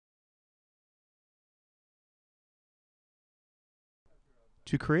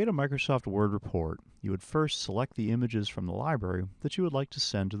To create a Microsoft Word report, you would first select the images from the library that you would like to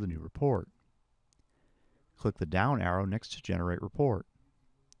send to the new report. Click the down arrow next to Generate Report.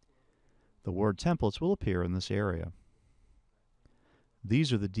 The Word templates will appear in this area.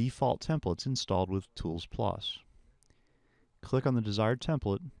 These are the default templates installed with Tools Plus. Click on the desired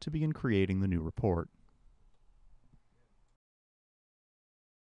template to begin creating the new report.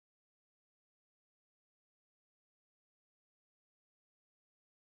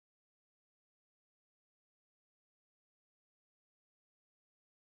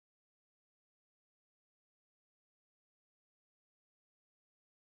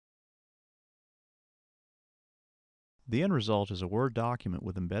 The end result is a Word document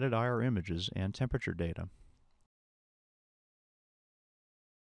with embedded IR images and temperature data.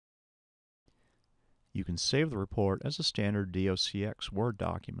 You can save the report as a standard DOCX Word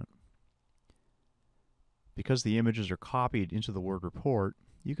document. Because the images are copied into the Word report,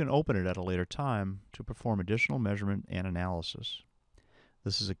 you can open it at a later time to perform additional measurement and analysis.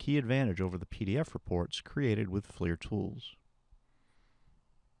 This is a key advantage over the PDF reports created with FLIR Tools.